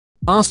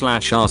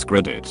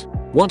r/AskReddit.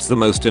 What's the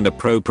most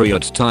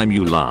inappropriate time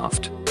you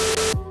laughed?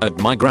 At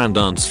my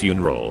grandaunt's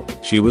funeral,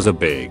 she was a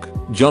big,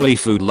 jolly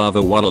food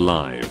lover while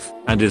alive,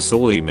 and is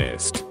sorely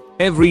missed.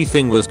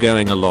 Everything was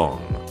going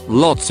along,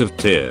 lots of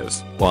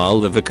tears, while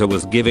the vicar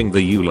was giving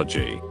the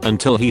eulogy,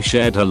 until he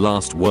shared her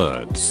last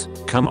words.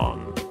 Come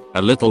on.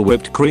 A little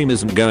whipped cream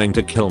isn't going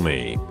to kill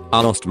me.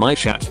 I lost my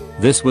chat.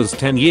 This was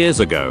 10 years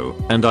ago,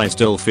 and I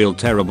still feel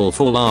terrible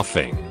for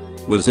laughing.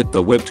 Was it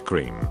the whipped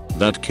cream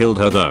that killed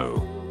her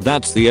though?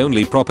 That's the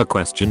only proper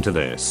question to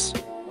this.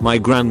 My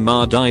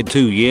grandma died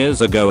 2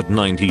 years ago at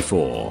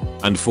 94,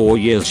 and 4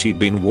 years she'd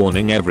been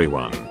warning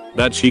everyone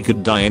that she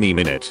could die any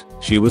minute.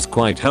 She was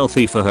quite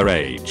healthy for her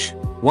age.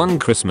 One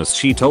Christmas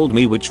she told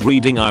me which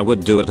reading I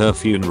would do at her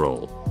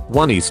funeral.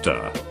 One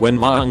Easter, when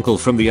my uncle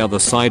from the other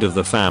side of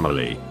the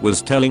family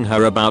was telling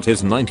her about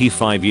his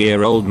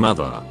 95-year-old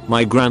mother,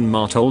 my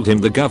grandma told him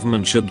the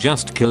government should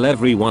just kill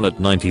everyone at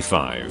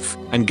 95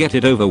 and get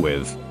it over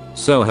with.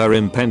 So her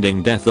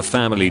impending death a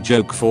family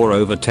joke for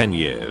over 10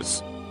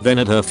 years. Then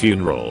at her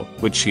funeral,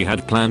 which she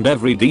had planned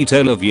every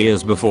detail of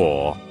years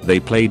before, they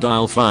played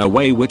I'll Fly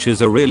Away, which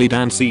is a really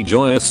dancey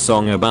joyous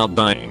song about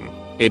dying.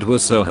 It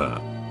was so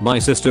her. My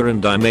sister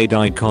and I made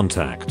eye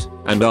contact,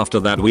 and after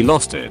that we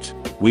lost it.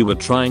 We were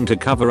trying to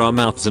cover our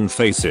mouths and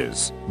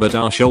faces, but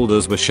our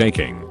shoulders were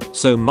shaking,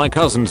 so my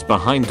cousins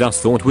behind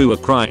us thought we were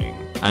crying,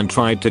 and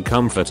tried to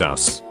comfort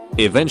us.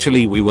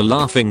 Eventually we were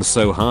laughing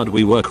so hard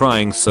we were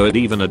crying, so it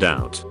evened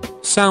out.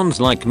 Sounds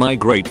like my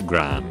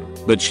great-gran,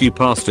 but she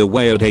passed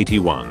away at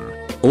 81.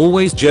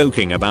 Always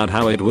joking about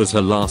how it was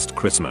her last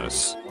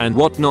Christmas, and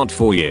whatnot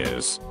for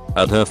years.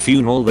 At her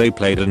funeral they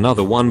played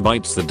Another One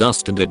Bites the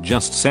Dust, and it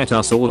just set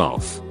us all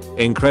off.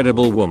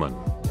 Incredible woman.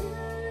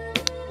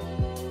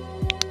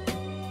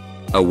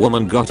 A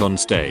woman got on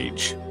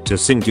stage to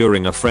sing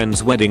during a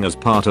friend's wedding as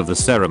part of the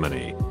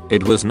ceremony.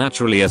 It was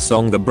naturally a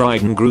song the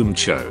bride and groom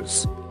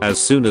chose. As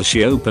soon as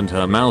she opened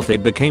her mouth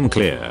it became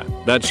clear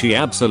that she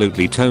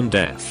absolutely tone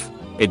deaf.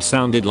 It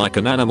sounded like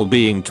an animal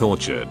being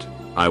tortured.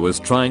 I was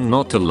trying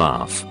not to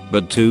laugh,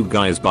 but 2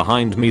 guys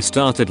behind me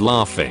started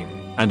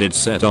laughing, and it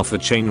set off a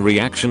chain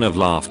reaction of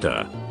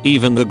laughter.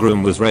 Even the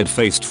groom was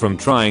red-faced from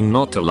trying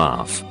not to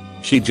laugh.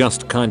 She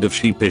just kind of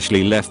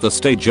sheepishly left the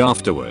stage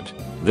afterward.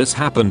 This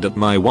happened at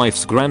my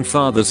wife's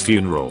grandfather's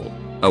funeral.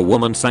 A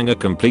woman sang a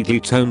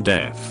completely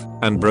tone-deaf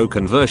and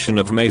broken version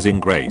of Amazing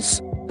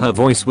Grace. Her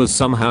voice was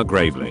somehow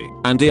gravely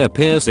and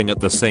ear-piercing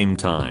at the same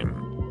time.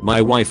 My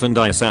wife and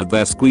I sat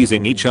there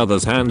squeezing each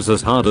other's hands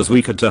as hard as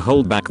we could to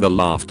hold back the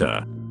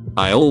laughter.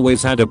 I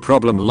always had a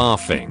problem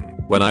laughing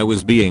when I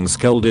was being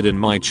scolded in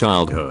my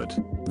childhood.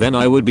 Then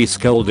I would be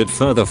scolded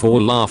further for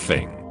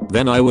laughing.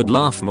 Then I would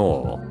laugh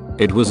more.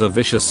 It was a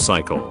vicious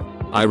cycle.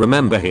 I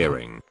remember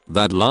hearing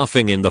that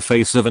laughing in the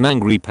face of an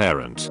angry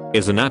parent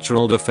is a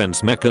natural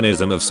defense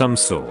mechanism of some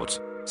sort.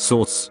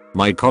 Sorts,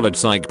 my college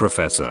psych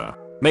professor.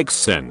 Makes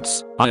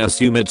sense. I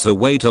assume it's a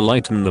way to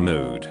lighten the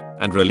mood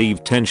and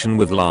relieve tension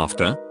with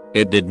laughter.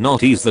 It did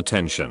not ease the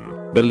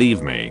tension,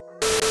 believe me.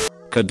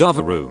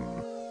 Cadaver room.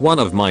 One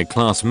of my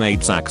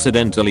classmates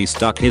accidentally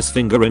stuck his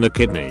finger in a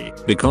kidney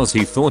because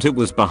he thought it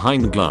was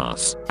behind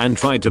glass and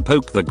tried to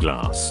poke the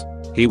glass.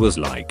 He was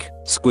like,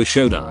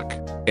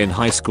 squishoduck. In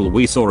high school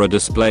we saw a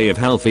display of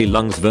healthy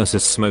lungs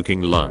versus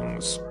smoking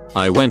lungs.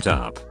 I went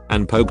up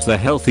and poked the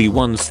healthy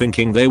ones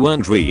thinking they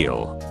weren't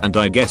real, and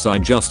I guess I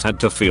just had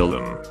to feel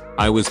them.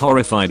 I was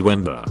horrified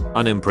when the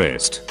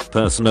unimpressed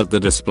person at the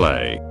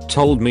display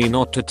told me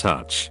not to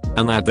touch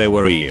and that they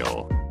were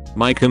real.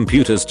 My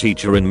computer's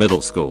teacher in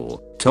middle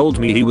school told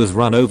me he was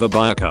run over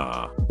by a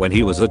car when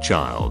he was a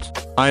child.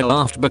 I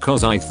laughed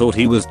because I thought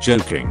he was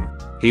joking.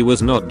 He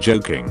was not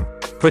joking.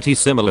 Pretty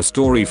similar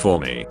story for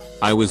me.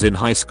 I was in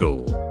high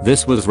school.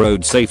 This was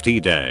road safety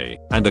day,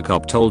 and a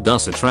cop told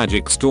us a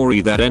tragic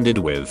story that ended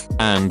with,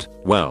 and,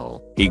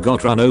 well, he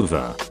got run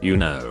over, you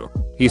know.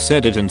 He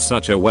said it in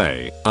such a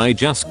way, I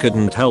just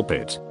couldn't help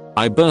it.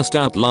 I burst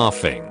out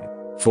laughing.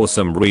 For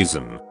some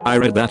reason, I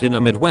read that in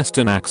a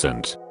Midwestern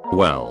accent.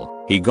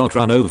 Well, he got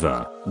run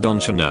over,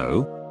 don't you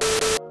know?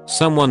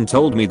 Someone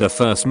told me the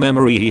first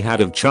memory he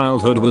had of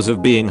childhood was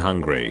of being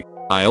hungry.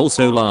 I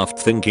also laughed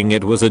thinking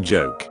it was a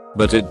joke,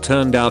 but it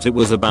turned out it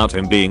was about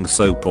him being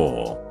so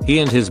poor. He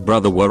and his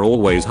brother were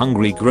always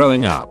hungry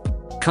growing up.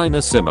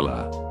 Kinda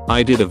similar.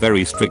 I did a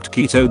very strict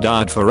keto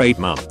diet for 8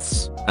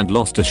 months and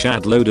lost a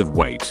shat load of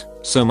weight,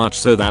 so much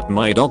so that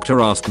my doctor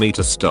asked me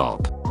to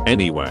stop.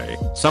 Anyway,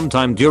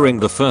 sometime during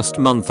the first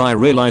month I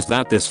realized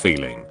that this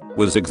feeling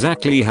was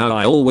exactly how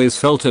I always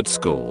felt at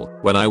school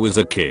when I was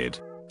a kid.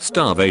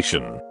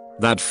 Starvation.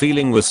 That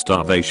feeling was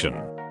starvation.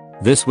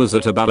 This was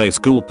at a ballet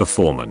school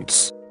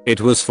performance. It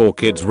was for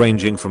kids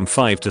ranging from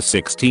 5 to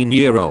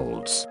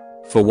 16-year-olds.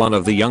 For one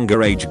of the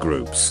younger age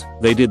groups,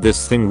 they did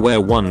this thing where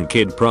one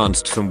kid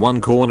pranced from one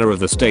corner of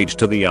the stage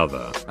to the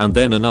other, and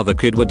then another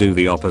kid would do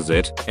the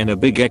opposite in a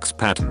big X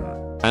pattern.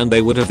 And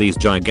they would have these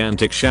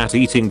gigantic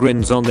shat-eating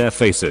grins on their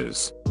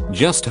faces.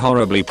 Just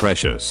horribly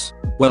precious.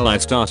 Well, I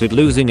started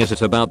losing it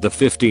at about the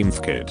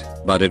 15th kid,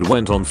 but it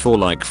went on for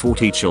like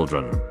 40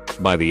 children.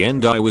 By the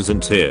end I was in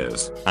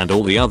tears, and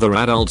all the other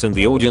adults in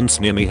the audience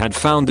near me had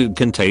found it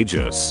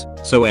contagious,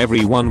 so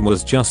everyone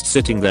was just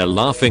sitting there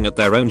laughing at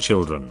their own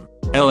children.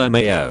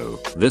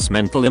 LMAO, this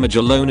mental image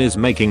alone is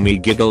making me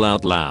giggle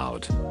out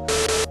loud.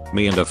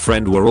 Me and a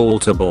friend were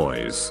altar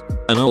boys.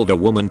 An older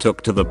woman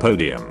took to the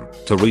podium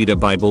to read a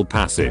Bible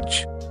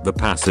passage. The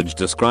passage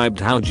described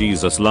how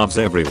Jesus loves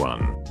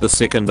everyone, the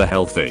sick and the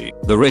healthy,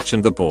 the rich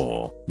and the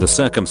poor, the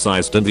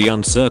circumcised and the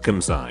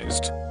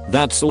uncircumcised.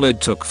 That's all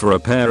it took for a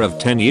pair of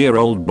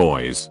 10-year-old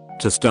boys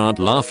to start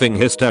laughing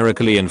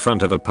hysterically in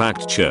front of a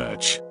packed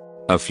church.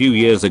 A few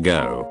years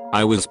ago,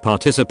 I was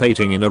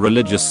participating in a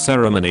religious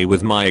ceremony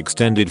with my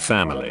extended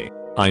family.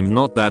 I'm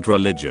not that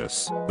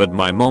religious, but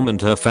my mom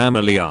and her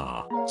family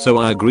are, so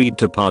I agreed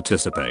to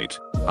participate.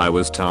 I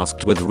was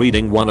tasked with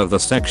reading one of the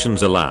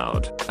sections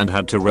aloud and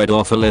had to read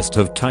off a list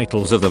of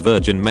titles of the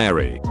Virgin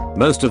Mary.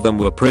 Most of them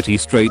were pretty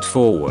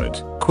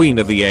straightforward: Queen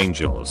of the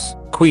Angels,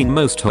 Queen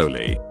Most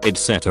Holy,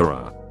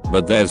 etc.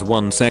 But there's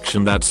one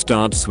section that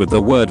starts with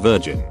the word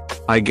virgin.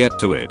 I get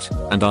to it,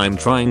 and I'm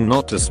trying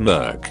not to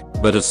smirk,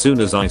 but as soon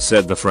as I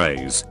said the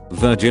phrase,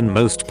 Virgin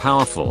Most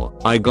Powerful,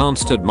 I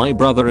glanced at my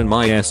brother and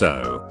my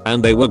SO,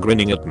 and they were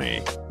grinning at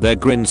me. Their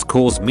grins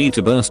caused me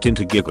to burst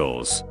into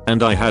giggles,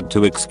 and I had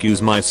to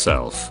excuse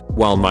myself,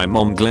 while my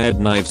mom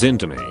glared knives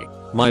into me.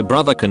 My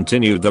brother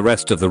continued the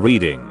rest of the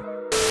reading.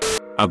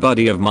 A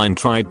buddy of mine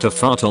tried to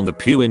fart on the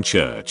pew in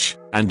church,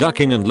 and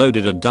ducking and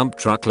loaded a dump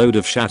truck load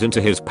of shat into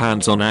his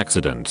pants on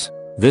accident.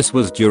 This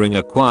was during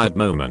a quiet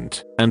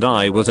moment, and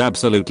I was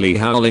absolutely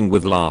howling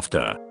with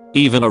laughter.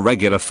 Even a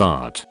regular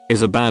fart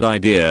is a bad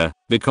idea,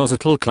 because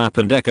it'll clap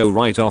and echo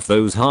right off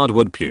those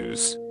hardwood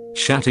pews.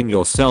 Shatting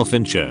yourself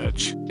in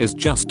church is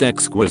just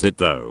exquisite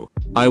though.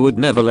 I would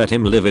never let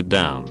him live it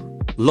down.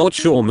 Lord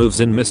Shaw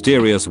moves in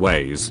mysterious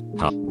ways,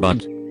 huh,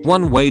 but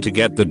one way to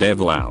get the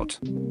devil out.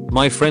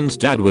 My friend's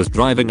dad was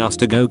driving us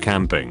to go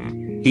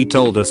camping. He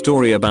told a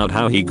story about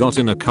how he got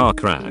in a car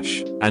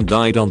crash and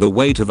died on the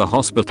way to the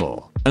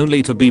hospital,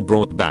 only to be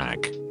brought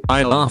back.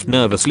 I laughed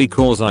nervously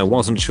cause I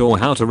wasn't sure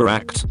how to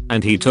react,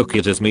 and he took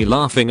it as me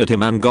laughing at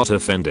him and got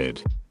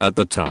offended. At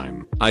the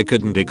time, I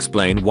couldn't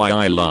explain why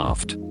I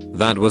laughed.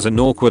 That was an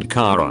awkward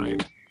car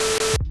ride.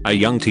 A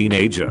young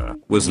teenager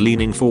was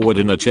leaning forward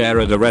in a chair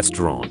at a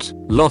restaurant,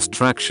 lost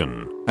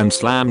traction, and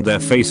slammed their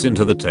face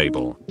into the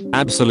table.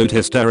 Absolute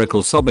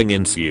hysterical sobbing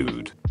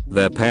ensued.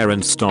 Their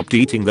parents stopped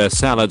eating their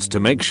salads to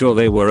make sure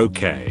they were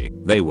okay.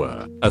 They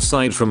were,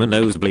 aside from a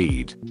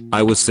nosebleed.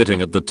 I was sitting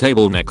at the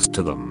table next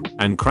to them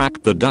and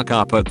cracked the duck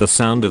up at the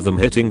sound of them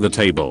hitting the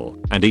table,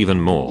 and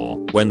even more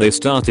when they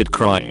started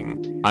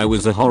crying. I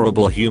was a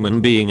horrible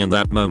human being in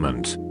that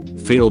moment.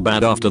 Feel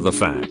bad after the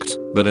fact,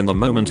 but in the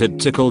moment it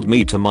tickled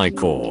me to my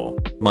core.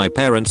 My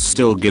parents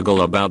still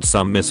giggle about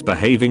some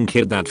misbehaving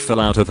kid that fell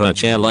out of her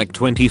chair like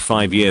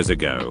 25 years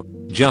ago.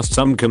 Just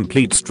some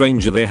complete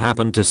stranger they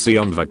happened to see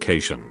on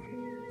vacation.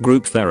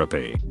 Group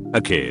therapy.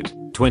 A kid,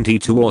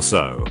 22 or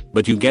so,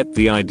 but you get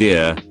the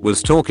idea,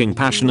 was talking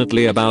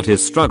passionately about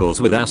his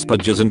struggles with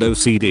Asperger's and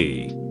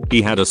OCD.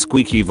 He had a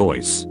squeaky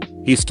voice.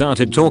 He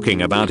started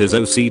talking about his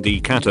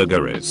OCD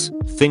categories.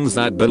 Things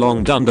that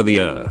belonged under the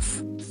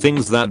earth.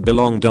 Things that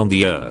belonged on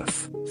the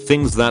earth.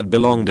 Things that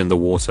belonged in the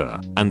water,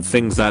 and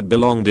things that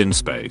belonged in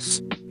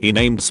space. He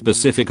named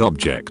specific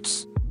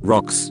objects.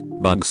 Rocks,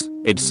 bugs,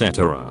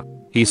 etc.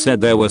 He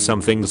said there were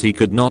some things he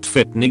could not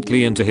fit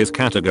neatly into his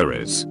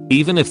categories,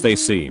 even if they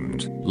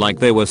seemed like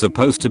they were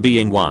supposed to be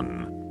in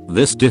one.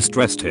 This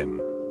distressed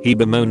him. He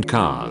bemoaned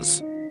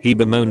cars. He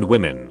bemoaned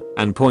women,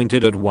 and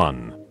pointed at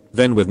one.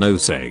 Then with no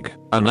seg,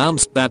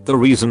 announced that the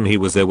reason he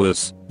was there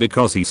was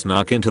because he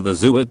snuck into the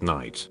zoo at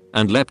night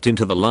and leapt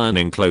into the lion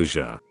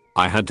enclosure.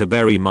 I had to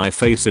bury my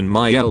face in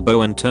my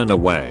elbow and turn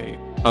away.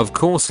 Of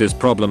course his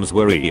problems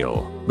were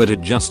real, but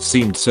it just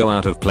seemed so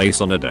out of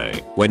place on a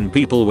day when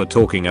people were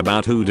talking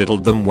about who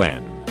diddled them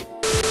when.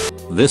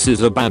 This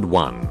is a bad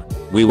one.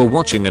 We were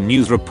watching a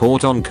news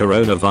report on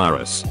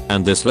coronavirus,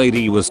 and this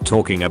lady was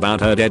talking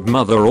about her dead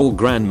mother or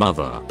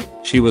grandmother.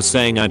 She was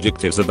saying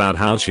adjectives about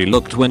how she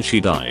looked when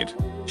she died.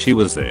 She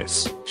was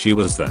this, she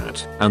was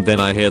that, and then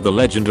I hear the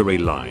legendary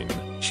line,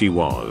 she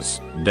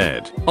was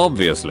dead.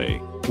 Obviously.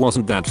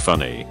 Wasn't that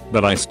funny,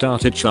 but I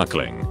started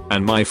chuckling,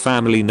 and my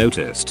family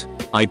noticed.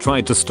 I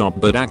tried to stop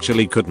but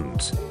actually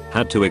couldn't.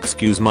 Had to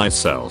excuse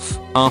myself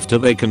after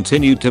they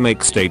continued to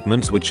make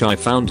statements which I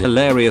found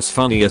hilarious.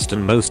 Funniest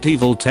and most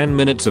evil 10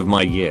 minutes of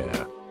my year.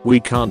 We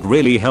can't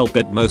really help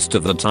it most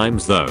of the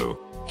times though.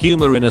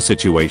 Humor in a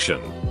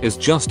situation is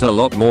just a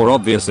lot more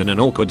obvious in an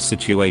awkward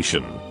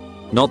situation.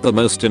 Not the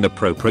most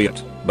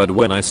inappropriate, but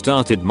when I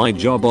started my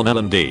job on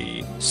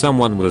L&D,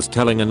 someone was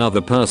telling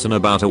another person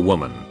about a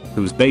woman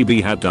whose baby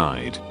had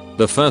died.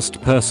 The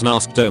first person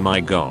asked, "Oh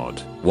my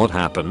god, what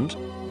happened?"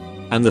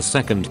 And the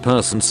second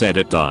person said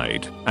it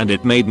died, and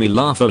it made me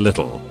laugh a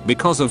little,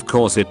 because of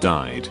course it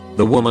died.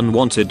 The woman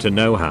wanted to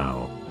know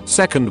how.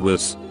 Second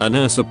was, a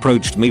nurse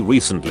approached me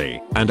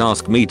recently and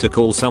asked me to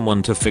call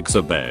someone to fix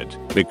a bed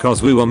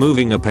because we were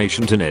moving a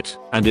patient in it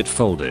and it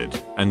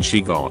folded and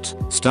she got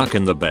stuck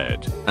in the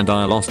bed and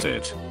I lost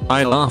it.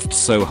 I laughed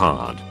so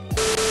hard.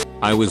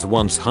 I was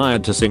once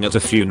hired to sing at a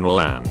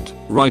funeral and,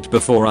 right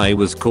before I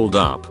was called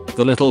up,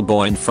 the little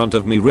boy in front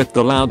of me ripped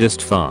the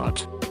loudest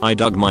fart. I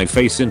dug my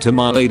face into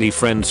my lady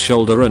friend's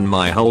shoulder and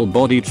my whole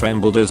body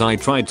trembled as I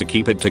tried to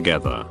keep it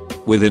together.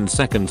 Within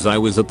seconds I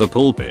was at the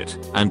pulpit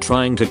and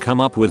trying to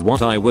come up with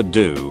what I would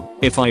do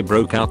if I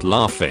broke out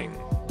laughing.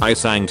 I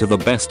sang to the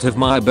best of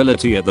my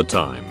ability at the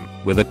time,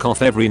 with a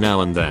cough every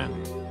now and then.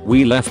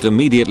 We left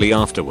immediately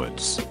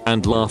afterwards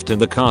and laughed in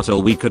the car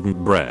till we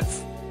couldn't breathe.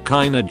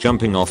 Kinda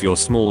jumping off your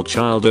small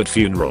child at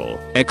funeral.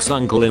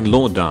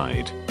 Ex-uncle-in-law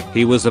died.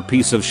 He was a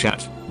piece of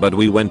shit, but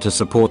we went to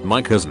support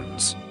my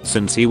cousins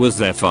since he was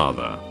their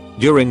father.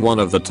 During one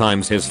of the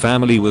times his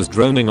family was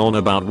droning on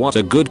about what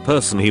a good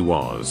person he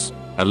was.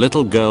 A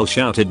little girl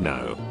shouted,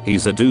 "No,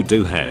 he's a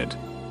doo-doo head."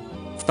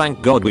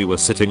 Thank God we were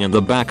sitting in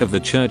the back of the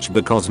church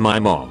because my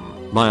mom,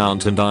 my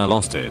aunt and I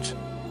lost it.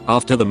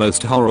 After the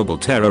most horrible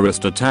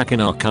terrorist attack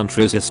in our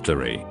country's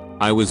history,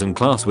 I was in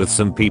class with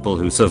some people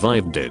who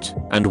survived it,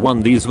 and one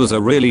of these was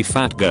a really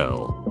fat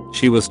girl.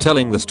 She was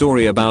telling the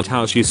story about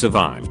how she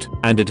survived,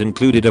 and it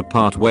included a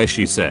part where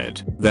she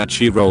said that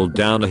she rolled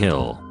down a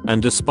hill,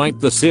 and despite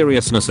the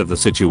seriousness of the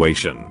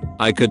situation,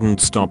 I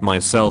couldn't stop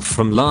myself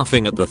from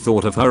laughing at the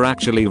thought of her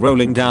actually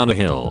rolling down a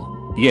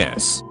hill.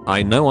 Yes,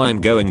 I know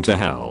I'm going to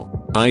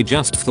hell. I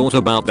just thought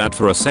about that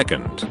for a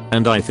second,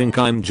 and I think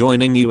I'm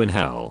joining you in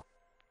hell.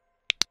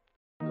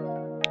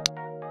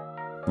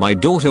 My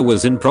daughter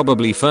was in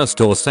probably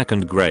first or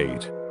second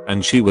grade,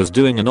 and she was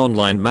doing an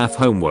online math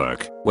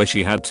homework where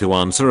she had to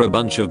answer a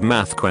bunch of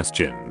math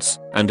questions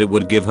and it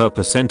would give her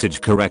percentage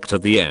correct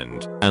at the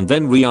end and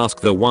then re-ask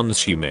the ones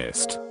she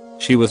missed.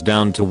 She was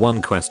down to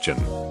one question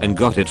and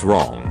got it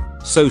wrong,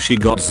 so she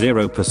got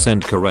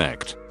 0%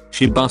 correct.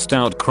 She bust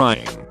out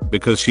crying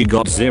because she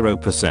got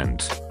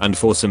 0%, and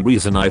for some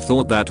reason I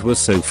thought that was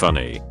so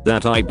funny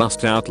that I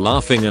bust out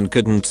laughing and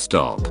couldn't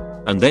stop.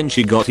 And then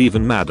she got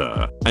even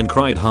madder and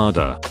cried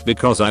harder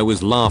because I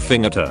was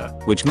laughing at her,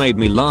 which made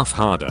me laugh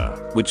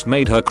harder, which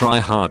made her cry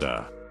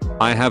harder.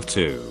 I have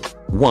two.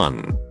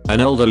 1.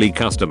 An elderly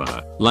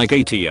customer, like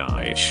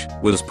 80-ish,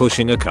 was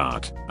pushing a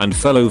cart and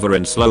fell over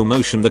in slow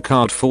motion, the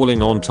cart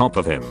falling on top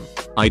of him.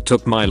 I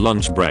took my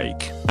lunch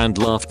break and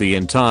laughed the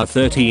entire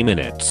 30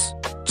 minutes.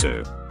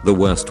 2. The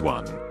worst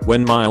one,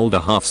 when my older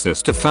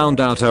half-sister found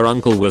out her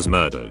uncle was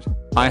murdered.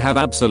 I have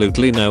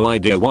absolutely no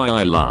idea why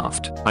I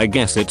laughed. I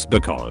guess it's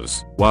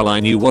because, while I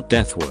knew what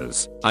death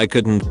was, I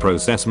couldn't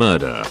process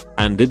murder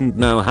and didn't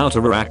know how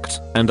to react,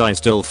 and I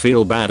still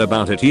feel bad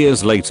about it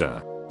years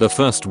later. The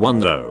first one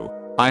though,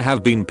 I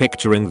have been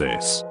picturing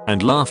this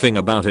and laughing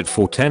about it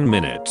for 10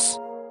 minutes.